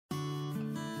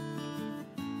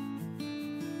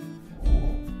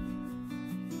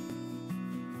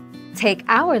Take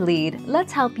our lead,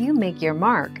 let's help you make your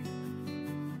mark.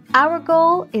 Our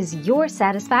goal is your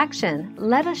satisfaction.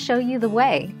 Let us show you the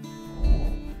way.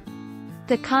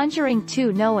 The Conjuring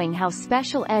 2. Knowing how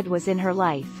special Ed was in her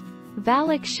life,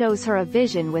 Valak shows her a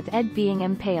vision with Ed being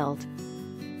impaled.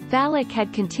 Valak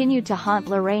had continued to haunt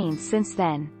Lorraine since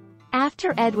then.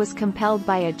 After Ed was compelled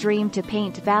by a dream to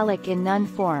paint Valak in nun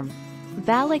form,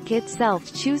 Valak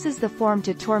itself chooses the form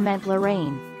to torment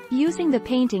Lorraine, using the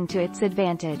painting to its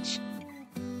advantage.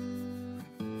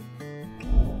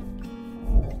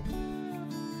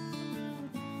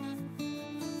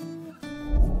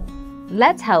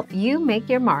 Let's help you make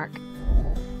your mark.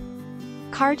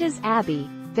 Carta's Abbey,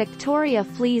 Victoria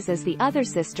flees as the other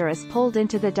sister is pulled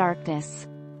into the darkness.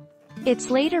 It's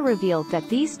later revealed that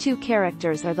these two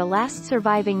characters are the last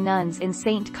surviving nuns in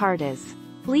St. Carta's,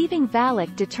 leaving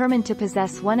Valak determined to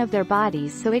possess one of their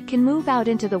bodies so it can move out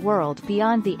into the world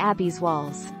beyond the abbey's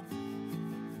walls.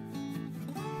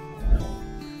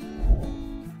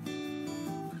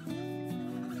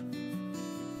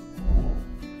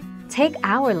 Take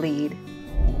our lead.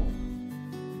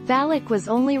 Valak was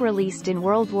only released in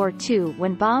World War II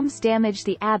when bombs damaged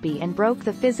the abbey and broke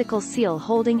the physical seal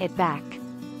holding it back.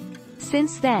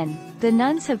 Since then, the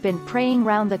nuns have been praying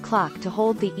round the clock to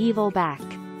hold the evil back.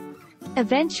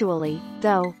 Eventually,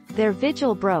 though, their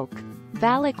vigil broke,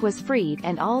 Valak was freed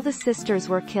and all the sisters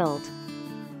were killed.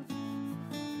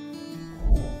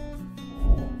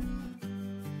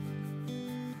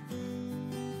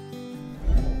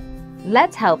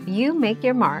 Let's help you make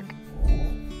your mark.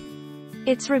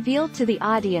 It's revealed to the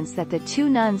audience that the two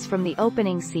nuns from the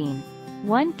opening scene,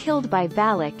 one killed by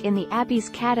Valak in the abbey's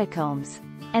catacombs,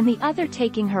 and the other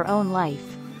taking her own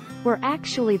life, were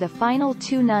actually the final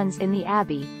two nuns in the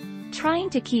abbey,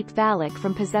 trying to keep Valak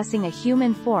from possessing a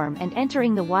human form and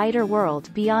entering the wider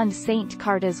world beyond St.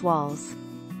 Carta's walls.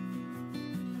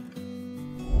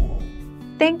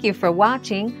 Thank you for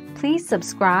watching. Please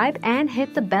subscribe and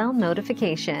hit the bell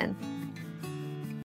notification.